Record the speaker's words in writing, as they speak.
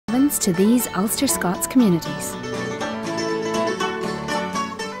To these Ulster Scots communities. On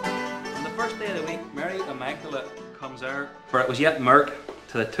the first day of the week, Mary Immaculate comes there, for it was yet murk,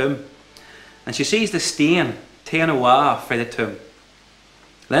 to the tomb, and she sees the stain ta'en away frae the tomb.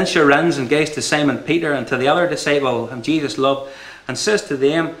 Then she runs and goes to Simon Peter and to the other disciple whom Jesus loved, and says to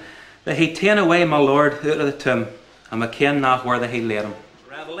them that he ta'en away my Lord out of the tomb, and we ken not where he laid him.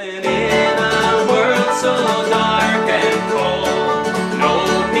 Reveling in a world so dark and cold, no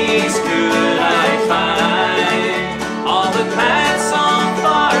peace could I find. All the paths on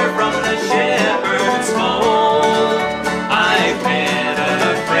far from the shepherd's fold, I've met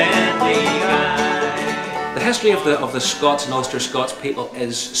a friendly guide. The history of the Scots and Ulster Scots people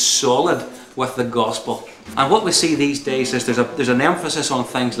is solid with the gospel. And what we see these days is there's an emphasis on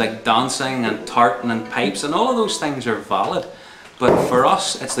things like dancing and tartan and pipes, and all of those things are valid. But for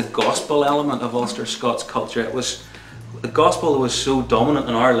us, it's the gospel element of Ulster Scots culture. The gospel was so dominant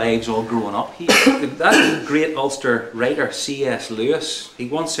in our lives all growing up. That great Ulster writer, C.S. Lewis, he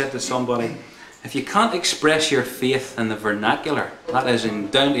once said to somebody, if you can't express your faith in the vernacular, that is in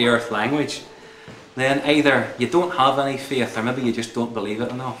down-to-earth language, then either you don't have any faith or maybe you just don't believe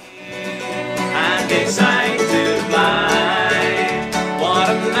it enough. And decide to fly. What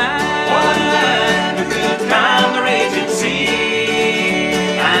a man who could calm the raging sea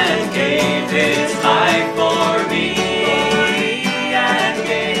and gave his life for me.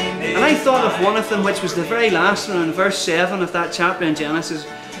 And I thought of one of them, which was the very last one in verse 7 of that chapter in Genesis,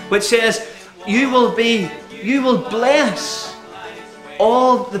 which says, you will bless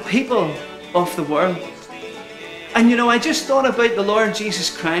all the people of the world. And you know, I just thought about the Lord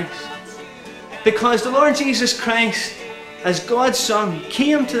Jesus Christ. Because the Lord Jesus Christ, as God's Son,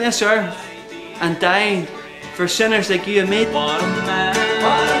 came to this earth and died for sinners like you and me. What a man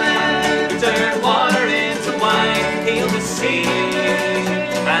who turned water into wine, healed the sea.